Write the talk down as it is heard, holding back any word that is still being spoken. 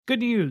Good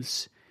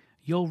news.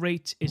 Your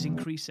rate is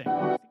increasing.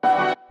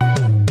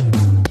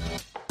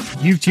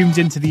 You've tuned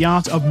into the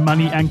Art of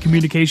Money and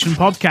Communication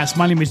podcast.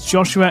 My name is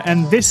Joshua,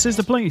 and this is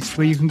the place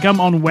where you can come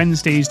on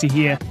Wednesdays to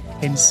hear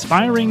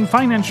inspiring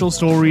financial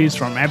stories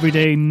from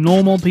everyday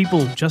normal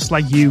people just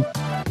like you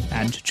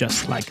and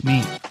just like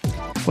me.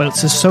 Well,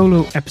 it's a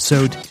solo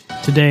episode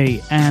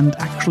today, and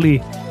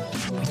actually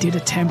we did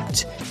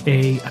attempt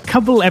a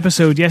couple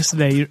episode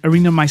yesterday.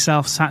 Arena and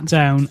myself sat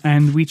down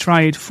and we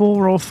tried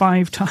 4 or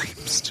 5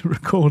 times to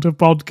record a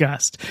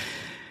podcast.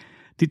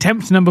 The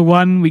attempt number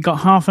 1, we got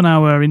half an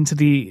hour into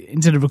the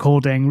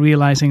recording,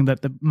 realizing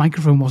that the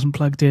microphone wasn't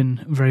plugged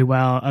in very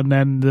well, and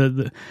then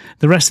the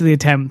rest of the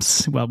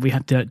attempts, well, we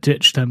had to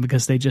ditch them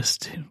because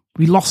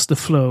we lost the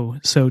flow,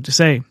 so to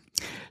say.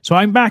 So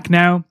I'm back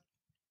now,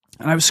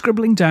 and I was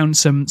scribbling down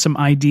some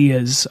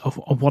ideas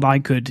of what I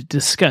could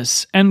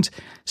discuss, and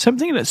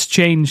something that's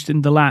changed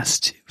in the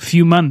last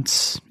few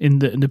months in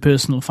the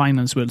personal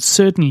finance world,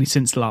 certainly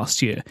since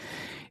last year,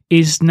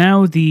 is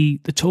now the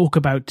talk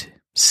about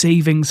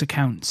savings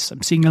accounts.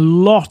 I'm seeing a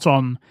lot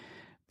on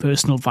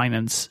personal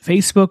finance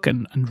Facebook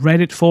and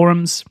Reddit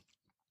forums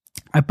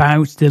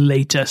about the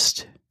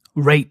latest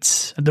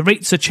rates. And the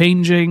rates are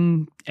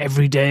changing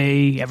every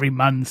day, every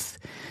month,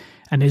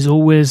 and there's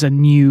always a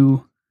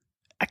new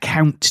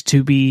account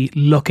to be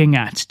looking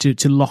at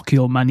to lock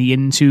your money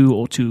into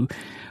or to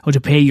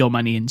pay your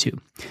money into.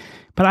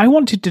 But I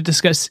wanted to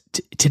discuss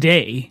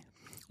today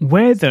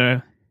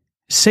whether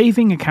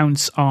saving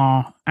accounts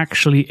are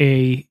actually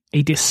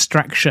a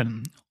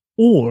distraction,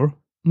 or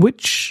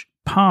which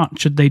part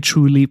should they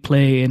truly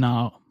play in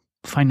our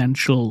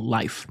financial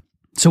life.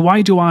 So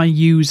why do I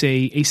use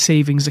a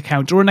savings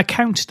account, or an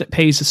account that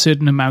pays a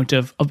certain amount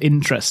of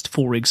interest,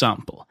 for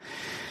example?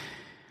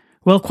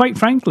 Well, quite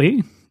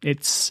frankly,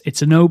 it's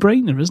a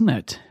no-brainer, isn't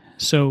it?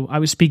 So I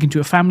was speaking to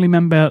a family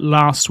member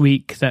last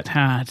week that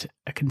had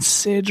a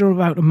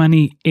considerable amount of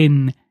money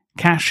in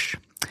cash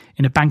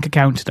in a bank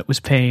account that was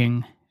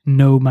paying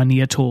no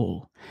money at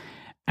all.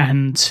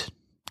 And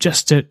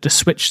just to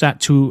switch that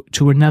to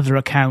another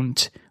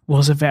account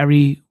was a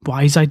very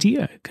wise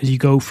idea, because you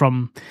go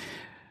from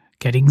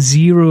getting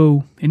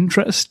 0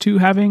 interest to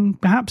having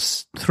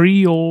perhaps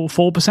 3 or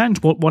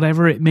 4%,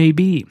 whatever it may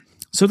be.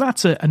 So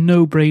that's a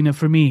no-brainer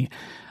for me.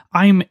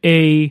 I'm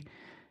a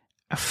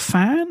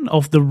fan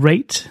of the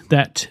rate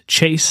that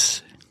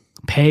Chase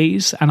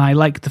pays, and I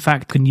like the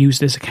fact I can use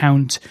this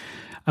account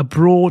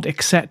abroad,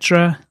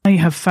 etc. I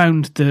have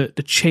found the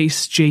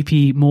Chase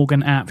JP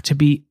Morgan app to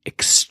be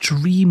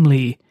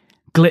extremely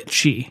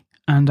glitchy,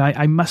 and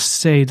I must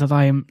say that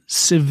I am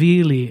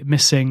severely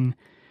missing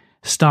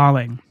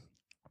Starling.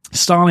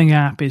 Starling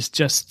app is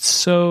just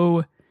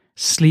so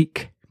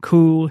sleek,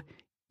 cool,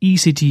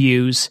 easy to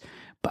use,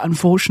 but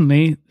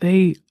unfortunately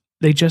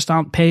they just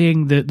aren't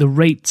paying the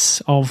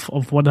rates of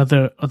what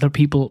other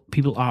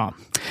people are.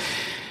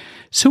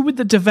 So with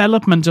the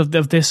development of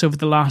this over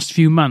the last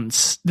few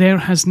months, there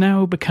has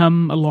now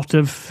become a lot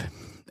of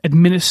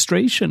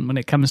administration when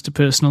it comes to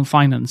personal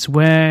finance.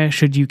 Where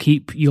should you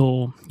keep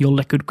your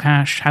liquid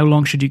cash? How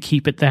long should you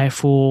keep it there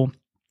for?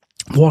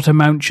 What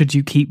amount should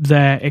you keep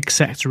there,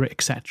 etc.,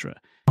 etc.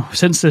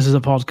 Since this is a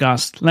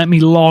podcast, let me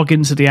log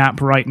into the app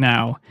right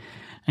now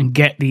and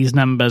get these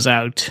numbers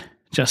out,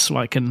 just so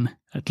I can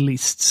at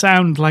least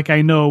sound like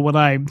I know what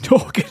I'm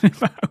talking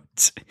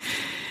about.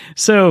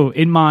 So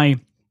in my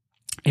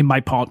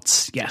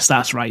pots, yes,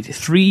 that's right,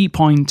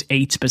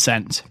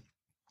 3.8%,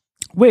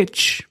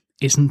 which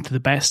isn't the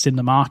best in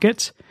the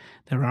market.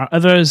 There are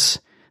others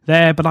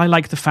there, but I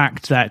like the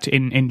fact that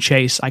in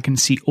Chase I can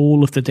see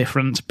all of the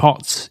different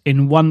pots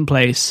in one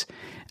place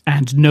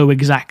and know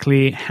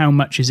exactly how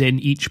much is in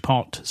each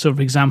pot. So,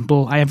 for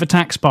example, I have a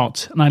tax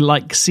pot, and I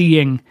like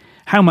seeing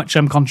how much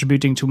I'm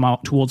contributing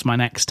towards my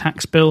next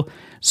tax bill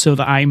so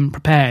that I'm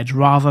prepared,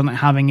 rather than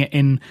having it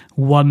in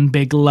one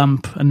big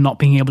lump and not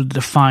being able to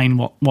define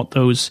what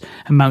those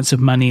amounts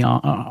of money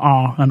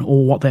are and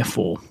or what they're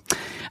for.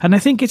 And I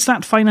think it's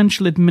that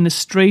financial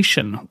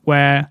administration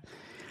where,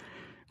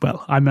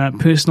 well, I'm a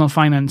personal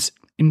finance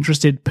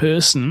interested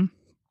person,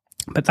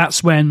 but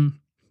that's when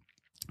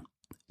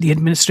the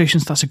administration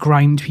starts to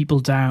grind people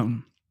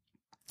down.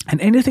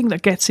 And anything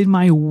that gets in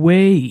my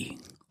way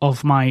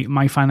of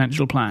my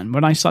financial plan,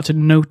 when I start to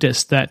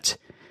notice that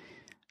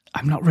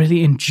I'm not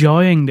really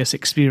enjoying this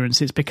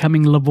experience, it's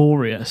becoming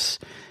laborious,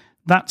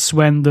 that's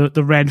when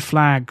the red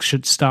flag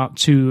should start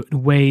to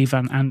wave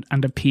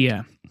and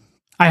appear.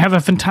 I have a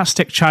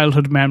fantastic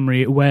childhood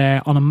memory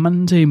where on a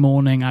Monday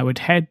morning I would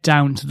head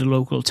down to the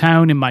local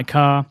town in my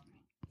car,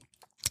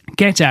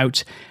 get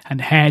out and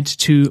head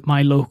to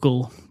my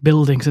local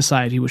building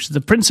society, which is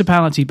the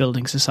Principality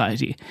Building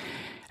Society,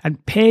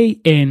 and pay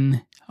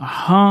in a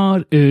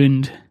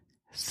hard-earned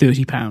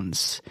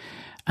 £30.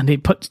 And they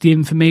put the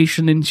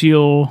information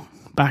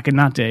back in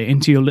that day,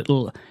 into your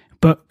little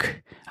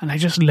book. And I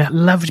just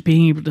loved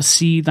being able to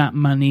see that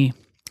money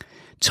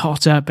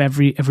tot up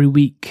every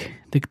week,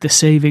 the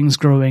savings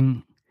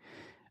growing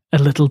a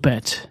little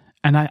bit.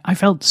 And I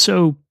felt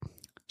so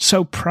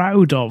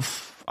proud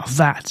of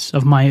that,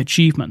 of my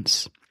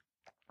achievements.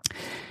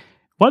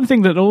 One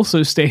thing that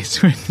also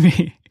stays with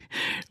me,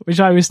 which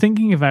I was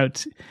thinking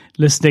about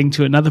listening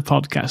to another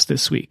podcast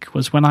this week,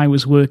 was when I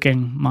was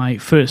working my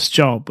first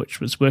job,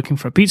 which was working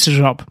for a pizza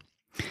shop.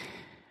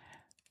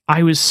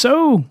 I was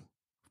so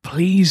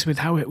pleased with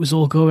how it was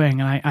all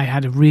going. And I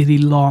had a really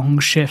long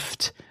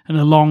shift, and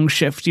a long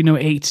shift,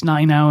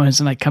 8-9 hours.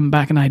 And I come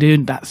back and I'd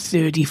earned that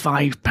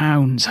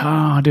 £35,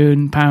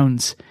 hard-earned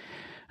pounds.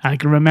 And I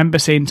can remember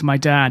saying to my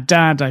dad,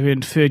 I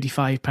earned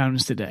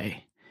 £35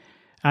 today.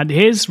 And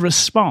his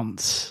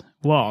response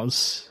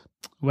was,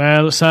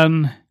 well,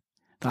 son,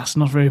 that's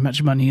not very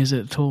much money, is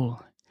it at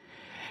all?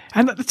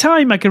 And at the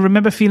time, I can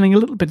remember feeling a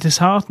little bit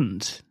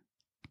disheartened.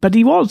 But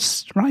he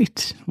was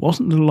right.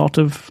 Wasn't a lot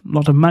of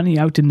money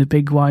out in the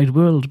big wide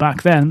world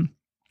back then,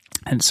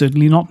 and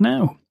certainly not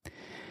now.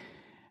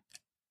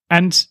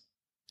 And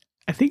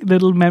I think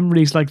little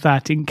memories like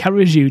that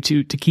encourage you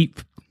to keep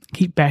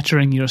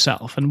bettering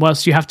yourself. And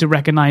whilst you have to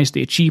recognize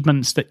the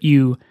achievements that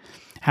you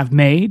have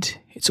made,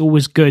 it's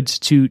always good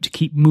to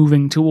keep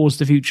moving towards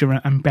the future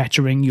and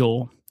bettering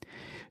your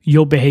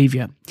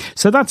behavior.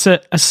 So that's a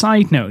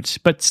side note.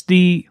 But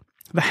the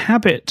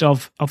habit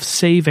of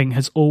saving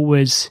has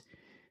always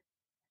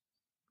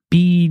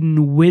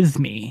been with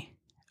me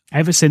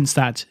ever since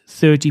that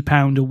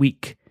 £30 a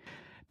week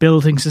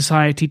building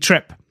society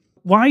trip.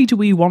 Why do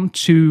we want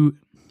to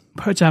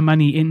put our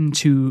money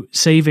into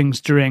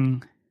savings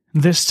during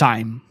this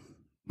time?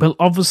 Well,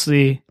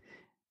 obviously,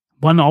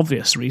 one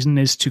obvious reason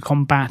is to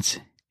combat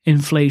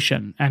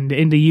inflation. And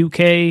in the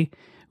UK,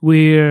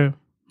 we're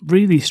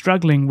really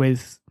struggling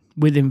with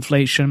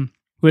inflation.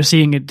 We're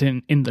seeing it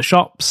in the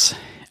shops,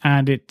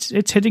 and it's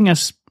hitting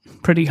us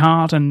pretty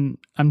hard, and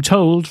I'm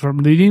told, from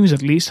the news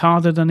at least,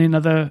 harder than in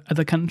other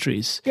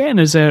countries. Again,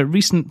 as a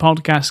recent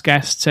podcast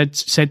guest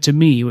said to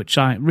me, which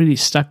really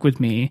stuck with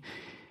me,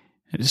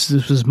 this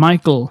was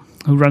Michael,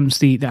 who runs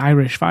the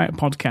Irish Fire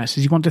podcast,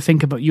 is you want to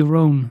think about your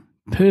own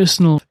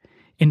personal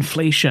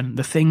inflation,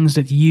 the things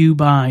that you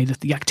buy,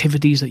 the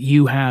activities that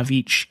you have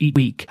each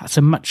week. That's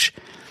a much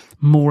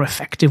more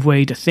effective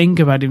way to think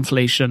about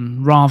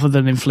inflation, rather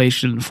than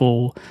inflation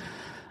for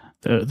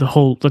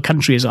the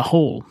country as a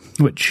whole,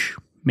 which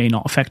may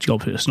not affect your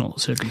personal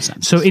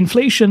circumstances. So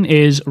inflation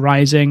is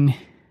rising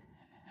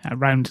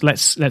around,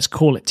 let's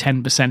call it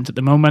 10% at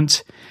the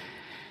moment.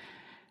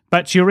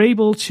 But you're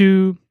able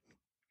to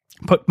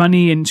put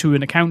money into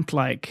an account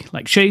like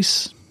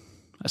Chase,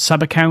 a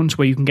sub-account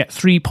where you can get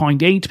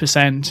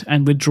 3.8%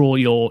 and withdraw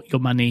your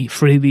money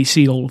freely,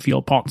 see all of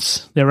your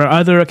pots. There are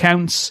other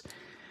accounts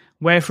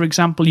where, for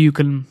example, you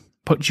can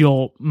put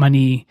your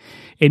money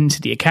into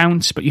the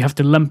account, but you have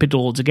to lump it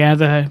all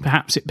together.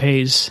 Perhaps it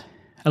pays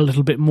a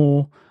little bit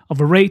more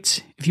of a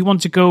rate. If you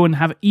want to go and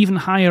have even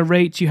higher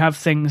rates, you have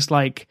things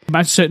like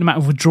a certain amount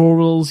of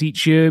withdrawals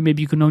each year.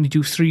 Maybe you can only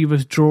do 3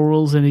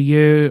 withdrawals in a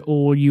year,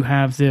 or you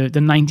have the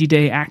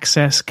 90-day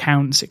access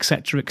counts,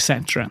 etc.,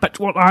 etc. But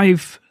what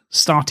I've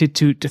started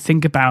to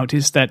think about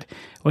is that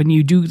when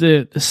you do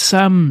the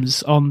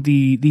sums on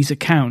these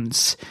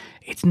accounts,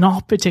 it's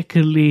not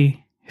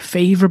particularly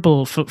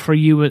favorable for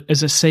you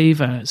as a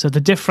saver. So the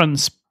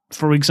difference,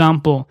 for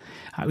example,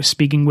 I was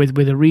speaking with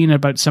Irina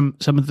about some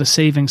of the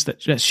savings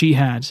that she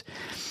had,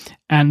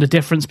 and the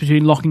difference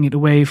between locking it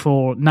away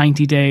for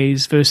 90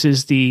 days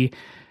versus the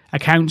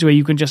account where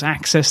you can just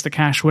access the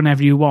cash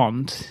whenever you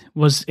want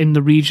was in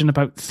the region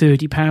about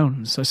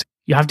 £30. So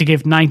you have to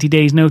give 90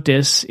 days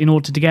notice in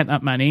order to get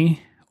that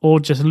money,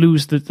 or just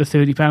lose the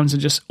 £30 and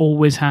just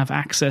always have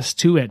access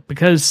to it.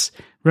 Because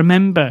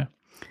remember,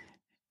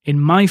 in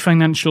my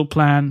financial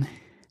plan,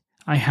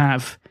 I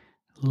have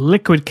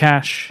liquid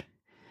cash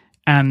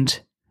and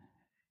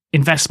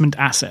investment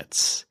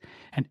assets.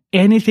 And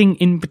anything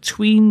in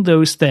between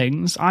those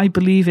things, I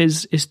believe,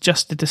 is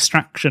just a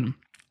distraction.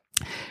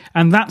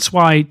 And that's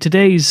why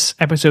today's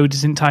episode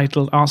is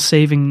entitled, Are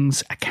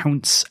Savings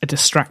Accounts a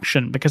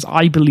Distraction? Because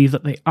I believe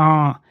that they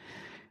are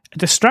a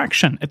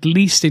distraction, at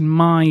least in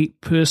my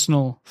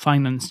personal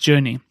finance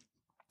journey.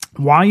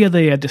 Why are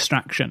they a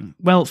distraction?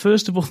 Well,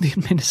 first of all, the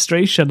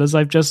administration, as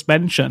I've just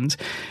mentioned,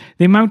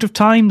 the amount of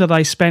time that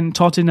I spend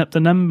totting up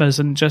the numbers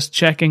and just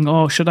checking,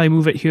 should I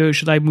move it here?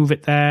 Should I move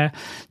it there?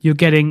 You're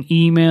getting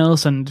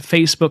emails and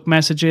Facebook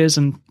messages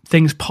and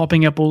things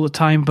popping up all the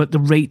time, but the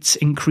rates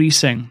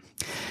increasing.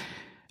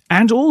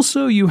 And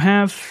also you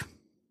have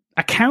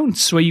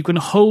accounts where you can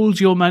hold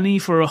your money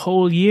for a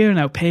whole year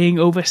now, paying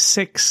over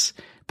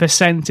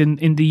 6%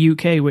 in the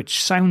UK,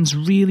 which sounds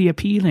really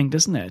appealing,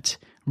 doesn't it?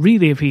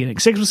 Really appealing.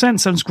 6%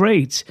 sounds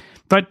great,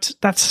 but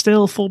that's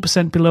still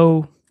 4%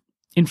 below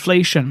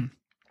inflation.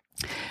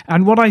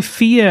 And what I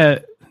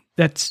fear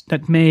that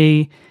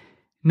may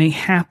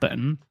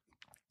happen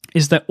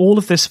is that all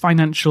of this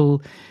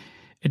financial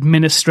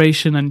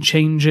administration and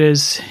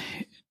changes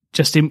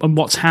just in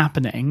what's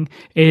happening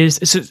is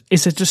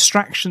a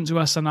distraction to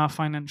us and our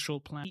financial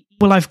plan.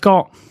 Well, I've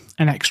got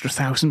an extra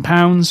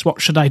 £1,000.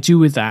 What should I do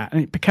with that?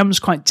 And it becomes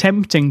quite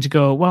tempting to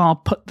go, well, I'll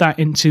put that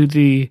into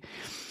the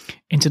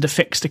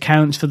fixed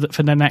account for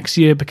the next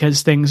year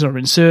because things are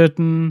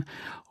uncertain,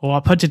 or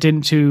I'll put it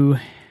into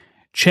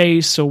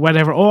Chase or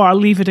whatever, or I'll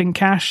leave it in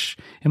cash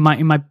in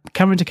my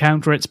current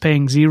account where it's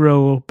paying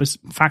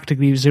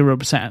practically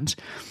 0%,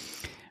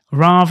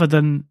 rather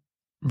than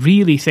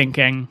really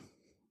thinking,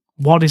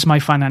 what is my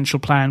financial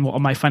plan? What are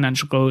my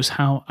financial goals?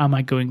 How am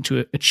I going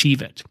to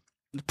achieve it?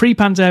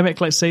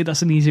 Pre-pandemic, let's say,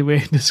 that's an easy way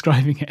of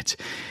describing it.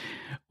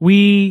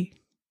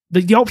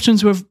 The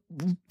options were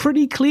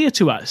pretty clear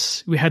to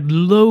us. We had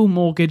low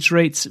mortgage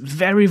rates,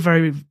 very,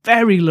 very,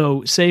 very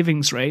low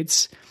savings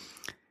rates,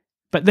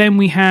 but then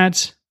we had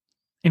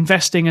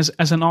investing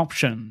as an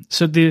option.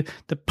 So the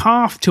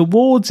path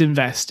towards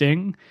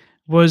investing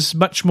was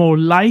much more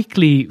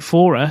likely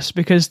for us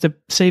because the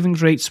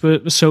savings rates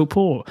were so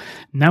poor.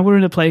 Now we're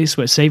in a place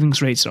where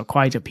savings rates are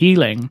quite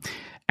appealing,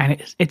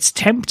 and it's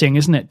tempting,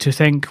 isn't it, to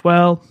think,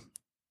 well,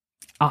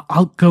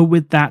 I'll go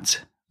with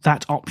that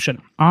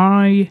option.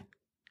 I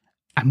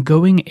am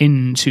going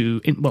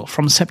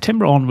from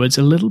September onwards,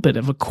 a little bit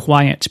of a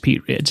quiet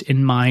period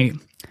in my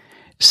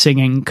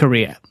singing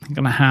career. I'm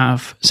going to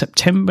have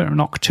September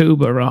and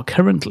October are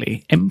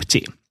currently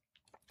empty,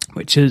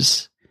 which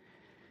is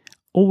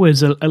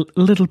always a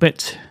little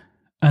bit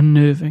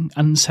unnerving,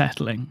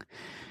 unsettling.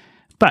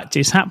 But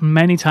it's happened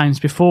many times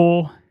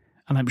before,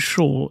 and I'm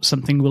sure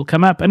something will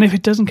come up. And if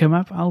it doesn't come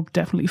up, I'll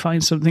definitely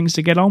find some things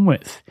to get on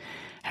with.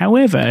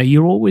 However,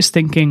 you're always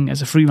thinking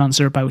as a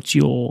freelancer about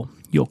your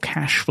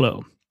cash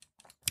flow.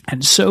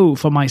 And so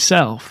for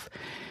myself,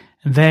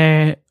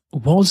 there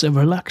was a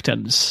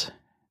reluctance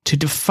to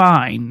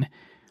define.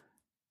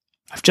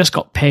 I've just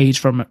got paid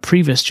from a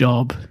previous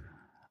job,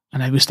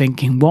 and I was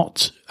thinking,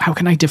 how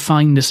can I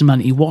define this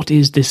money? What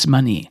is this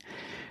money?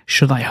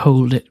 Should I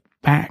hold it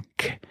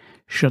back?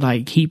 Should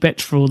I keep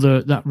it for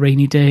that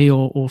rainy day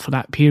or for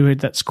that period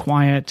that's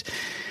quiet?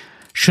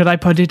 Should I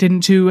put it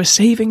into a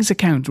savings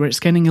account where it's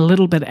getting a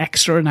little bit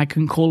extra and I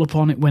can call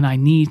upon it when I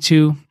need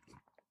to?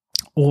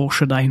 Or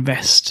should I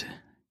invest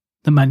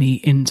the money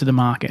into the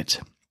market?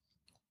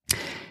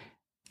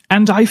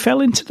 And I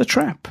fell into the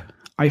trap.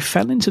 I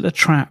fell into the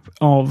trap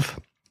of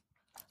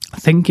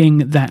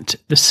thinking that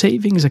the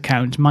savings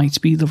account might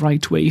be the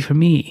right way for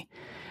me.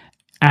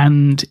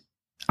 And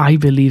I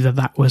believe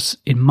that was,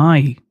 in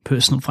my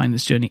personal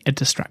finance journey, a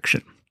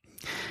distraction.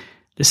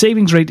 The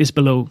savings rate is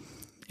below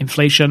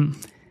inflation.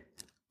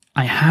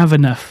 I have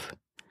enough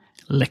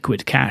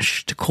liquid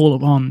cash to call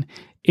upon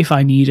if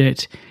I need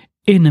it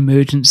in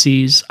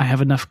emergencies. I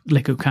have enough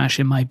liquid cash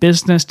in my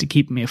business to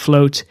keep me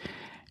afloat.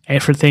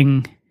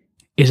 Everything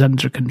is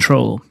under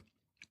control.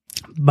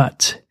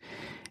 But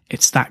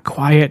it's that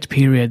quiet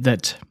period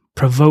that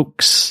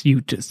provokes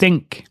you to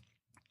think.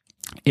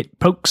 It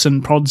pokes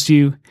and prods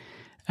you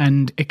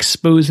and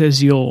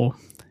exposes your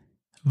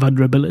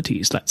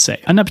vulnerabilities, let's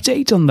say. An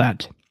update on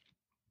that.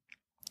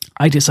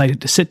 I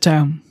decided to sit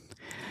down,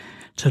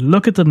 to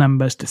look at the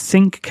numbers, to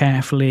think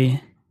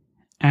carefully,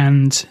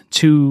 and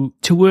to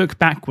work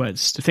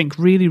backwards, to think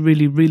really,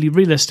 really, really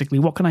realistically,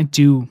 what can I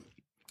do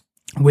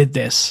with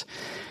this?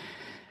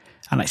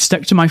 And I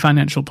stuck to my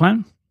financial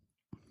plan,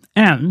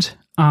 and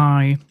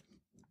I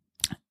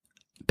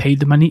paid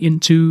the money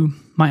into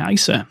my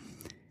ISA.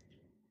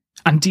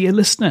 And dear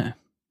listener,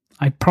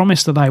 I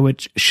promised that I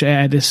would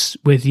share this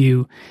with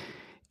you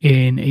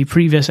in a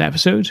previous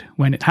episode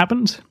when it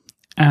happened,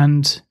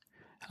 and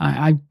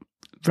I'm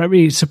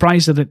very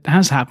surprised that it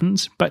has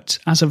happened, but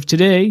as of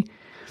today,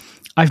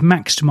 I've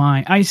maxed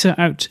my ISA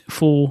out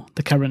for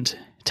the current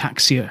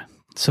tax year.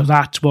 So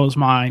that was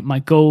my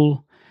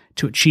goal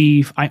to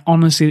achieve. I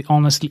honestly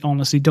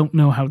don't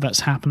know how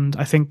that's happened.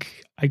 I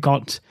think I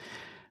got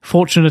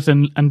fortunate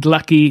and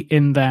lucky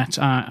in that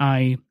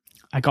I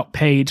got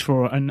paid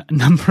for a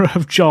number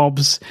of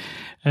jobs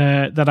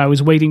that I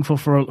was waiting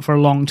for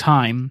a long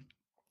time,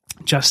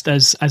 just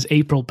as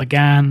April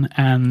began,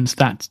 and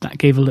that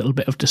gave a little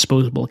bit of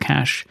disposable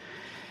cash.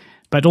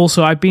 But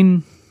also I've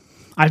been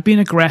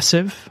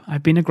aggressive.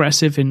 I've been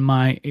aggressive in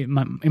my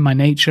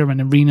nature,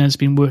 and Arena's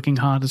been working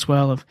hard as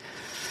well of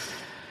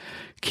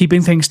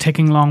keeping things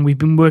ticking along. We've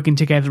been working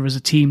together as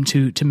a team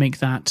to make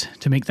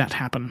that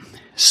happen.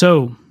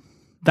 So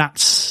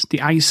that's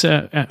the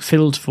ISA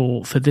filled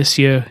for this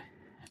year,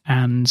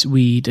 and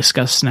we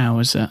discuss now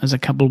as a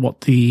couple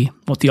what the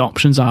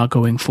options are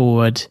going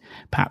forward.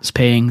 Perhaps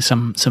paying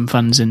some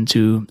funds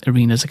into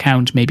Arena's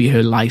account, maybe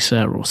her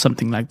LISA or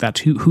something like that.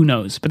 Who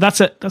knows? But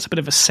that's a bit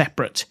of a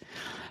separate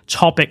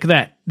topic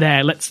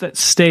there. Let's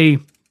stay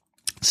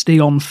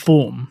on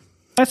form.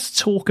 Let's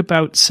talk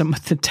about some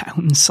of the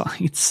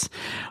downsides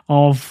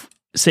of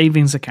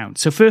savings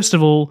accounts. So first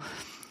of all,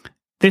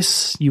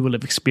 this you will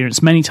have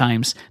experienced many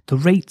times, the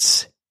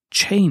rates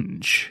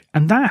change.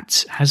 And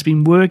that has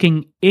been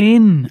working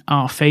in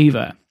our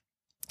favor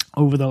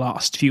over the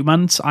last few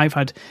months. I've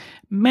had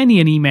many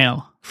an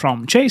email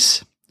from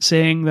Chase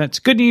saying that,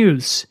 good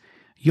news,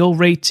 your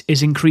rate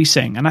is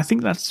increasing. And I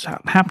think that's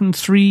happened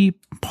 3,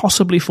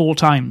 possibly 4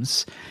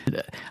 times.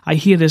 I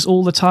hear this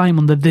all the time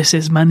on the This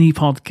Is Money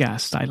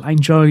podcast. I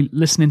enjoy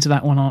listening to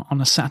that one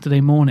on a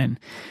Saturday morning.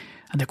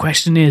 And the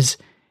question is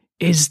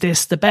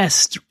this the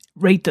best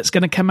rate that's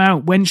going to come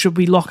out? When should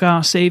we lock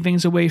our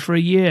savings away for a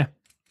year?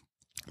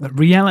 But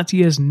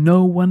reality is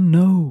no one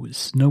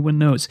knows. No one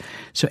knows.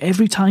 So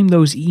every time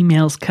those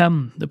emails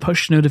come, the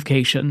push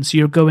notifications,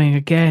 you're going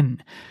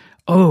again,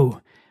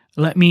 oh,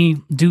 let me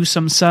do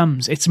some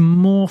sums. It's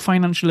more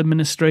financial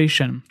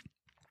administration,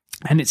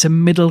 and it's a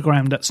middle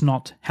ground that's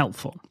not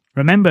helpful.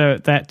 Remember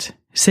that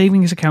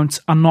savings accounts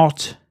are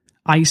not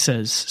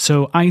ISAs.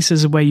 So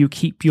ISAs are where you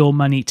keep your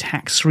money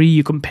tax-free.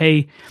 You can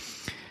pay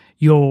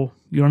your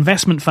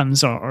investment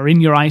funds are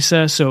in your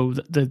ISA, so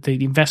the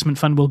investment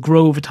fund will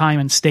grow over time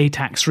and stay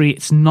tax-free.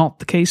 It's not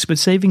the case with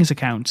savings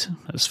account,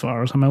 as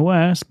far as I'm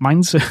aware.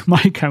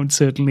 My account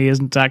certainly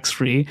isn't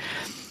tax-free,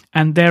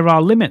 and there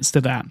are limits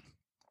to that.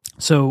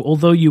 So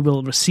although you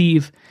will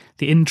receive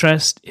the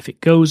interest, if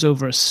it goes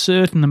over a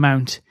certain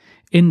amount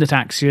in the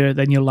tax year,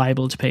 then you're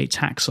liable to pay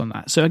tax on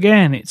that. So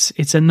again,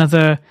 it's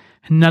another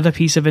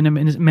piece of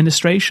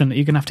administration that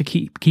you're going to have to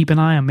keep an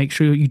eye on, make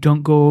sure you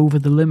don't go over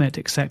the limit,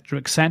 etc.,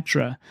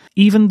 etc.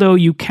 Even though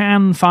you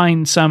can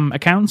find some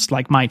accounts,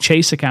 like my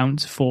Chase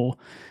account, for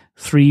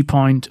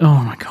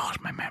oh my God,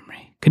 my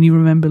memory. Can you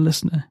remember,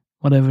 listener?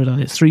 Whatever that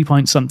is,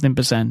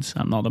 3-point-something%.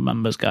 I'm not a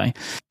numbers guy.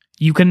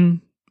 You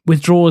can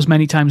withdraw as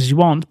many times as you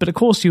want, but of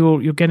course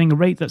you're getting a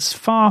rate that's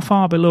far,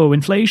 far below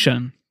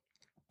inflation.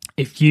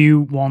 If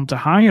you want a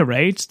higher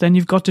rate, then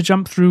you've got to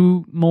jump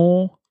through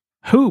more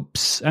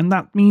hoops, and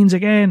that means,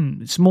 again,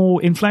 it's more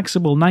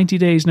inflexible, 90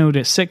 days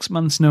notice, 6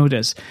 months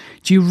notice.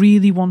 Do you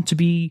really want to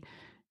be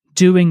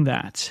doing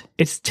that?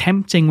 It's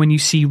tempting when you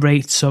see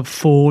rates of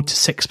 4 to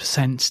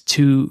 6%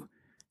 to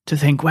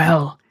think,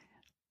 well,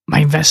 my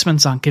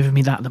investments aren't giving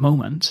me that at the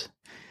moment.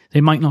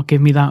 They might not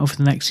give me that over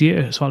the next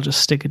year, so I'll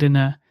just stick it in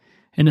a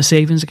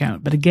savings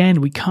account. But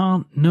again, we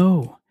can't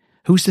know.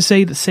 Who's to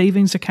say that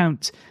savings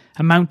account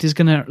amount is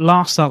going to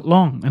last that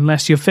long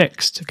unless you're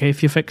fixed? Okay,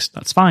 if you're fixed,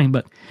 that's fine,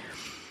 but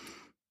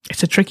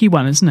it's a tricky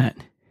one, isn't it?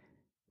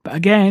 But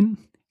again,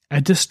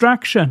 a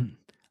distraction.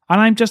 And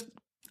I'm just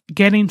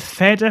getting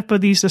fed up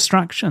with these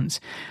distractions.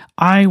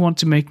 I want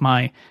to make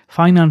my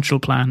financial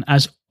plan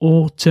as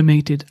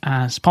automated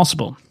as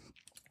possible.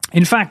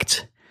 In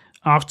fact,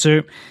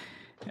 after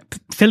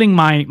filling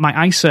my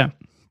ISA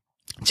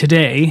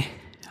today,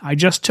 I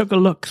just took a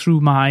look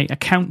through my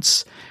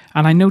accounts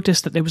and I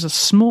noticed that there was a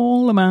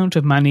small amount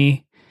of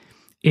money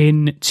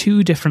in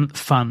 2 different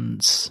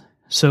funds.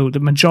 So the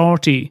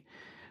majority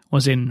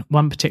was in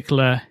one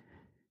particular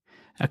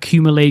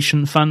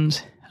accumulation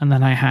fund, and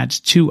then I had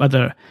 2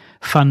 other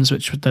funds,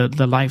 which were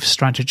the Life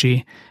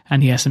Strategy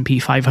and the S&P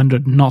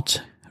 500,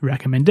 not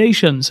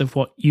recommendations of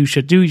what you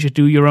should do. You should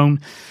do your own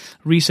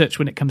research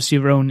when it comes to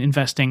your own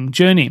investing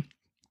journey.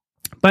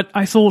 But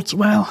I thought,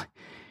 well,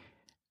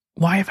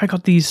 why have I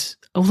got these,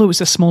 although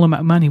it's a small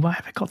amount of money, why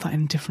have I got that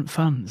in different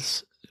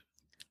funds?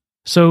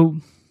 So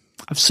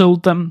I've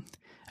sold them,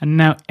 and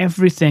now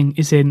everything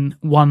is in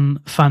one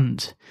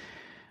fund.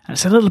 And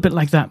it's a little bit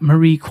like that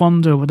Marie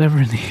Kondo, whatever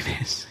her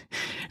name is.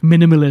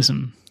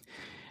 Minimalism.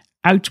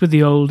 Out with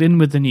the old, in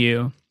with the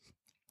new.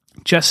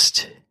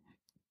 Just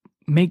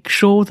make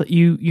sure that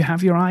you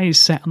have your eyes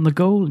set on the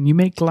goal and you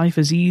make life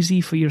as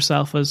easy for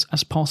yourself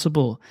as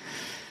possible.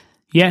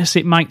 Yes,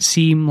 it might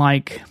seem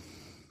like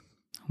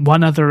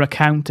one other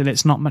account and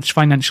it's not much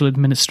financial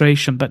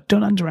administration, but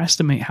don't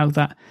underestimate how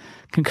that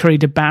can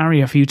create a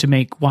barrier for you to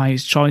make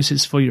wise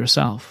choices for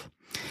yourself.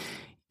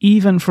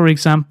 Even, for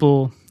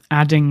example,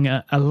 adding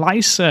a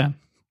LISA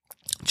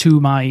to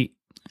my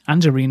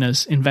and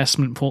Arena's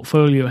investment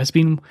portfolio has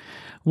been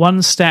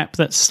one step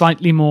that's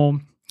slightly more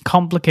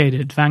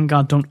complicated.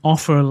 Vanguard don't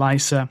offer a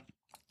LISA,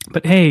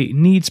 but hey,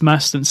 needs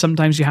must, and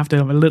sometimes you have to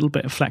have a little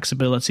bit of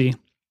flexibility.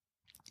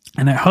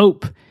 And I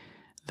hope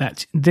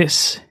that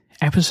this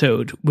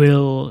episode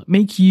will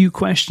make you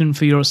question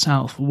for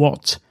yourself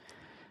what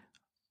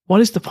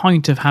is the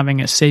point of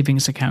having a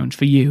savings account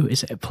for you?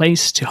 Is it a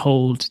place to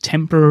hold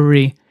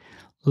temporary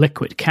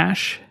liquid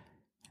cash,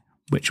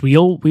 which we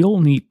all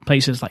need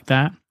places like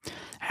that?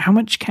 How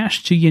much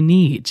cash do you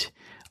need?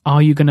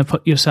 Are you going to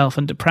put yourself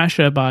under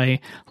pressure by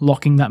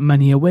locking that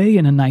money away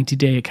in a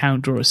 90-day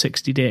account or a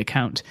 60-day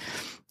account?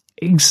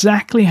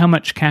 Exactly how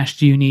much cash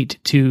do you need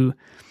to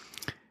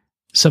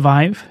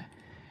survive?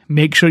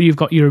 Make sure you've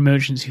got your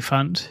emergency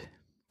fund,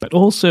 but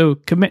also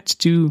commit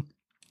to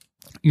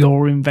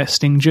your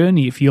investing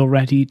journey if you're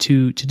ready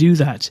to do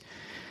that.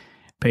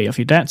 Pay off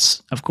your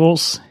debts, of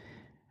course,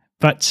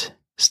 but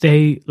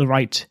stay the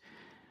right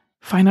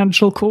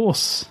financial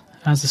course,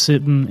 as a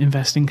certain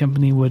investing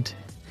company would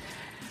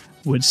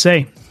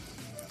say.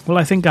 Well,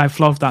 I think I've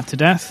flogged that to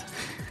death.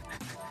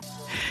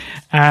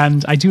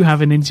 And I do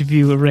have an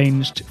interview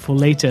arranged for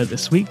later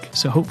this week,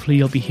 so hopefully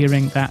you'll be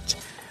hearing that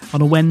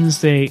on a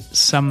Wednesday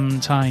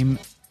sometime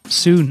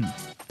soon.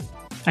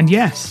 And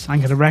yes, I'm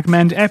going to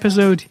recommend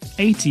episode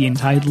 80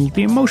 entitled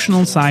The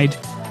Emotional Side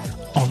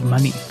of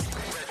Money.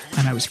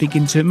 And I was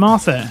speaking to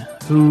Martha,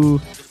 who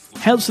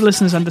helps the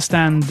listeners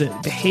understand the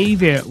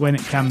behavior when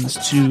it comes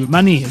to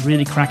money. A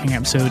really cracking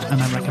episode, and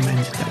I recommend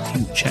that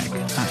you check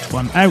that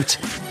one out.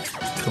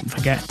 Don't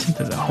forget,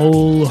 there's a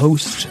whole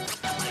host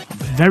of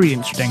very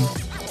interesting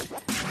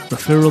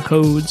referral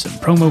codes and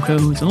promo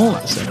codes and all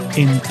that stuff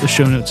in the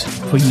show notes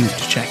for you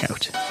to check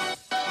out.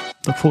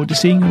 Look forward to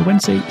seeing you on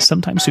Wednesday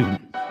sometime soon.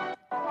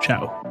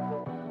 Ciao.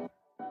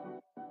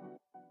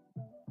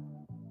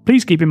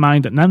 Please keep in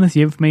mind that none of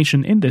the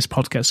information in this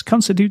podcast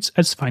constitutes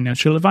as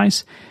financial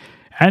advice,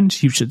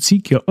 and you should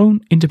seek your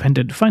own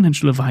independent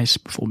financial advice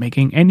before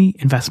making any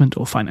investment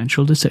or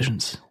financial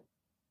decisions.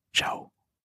 Ciao.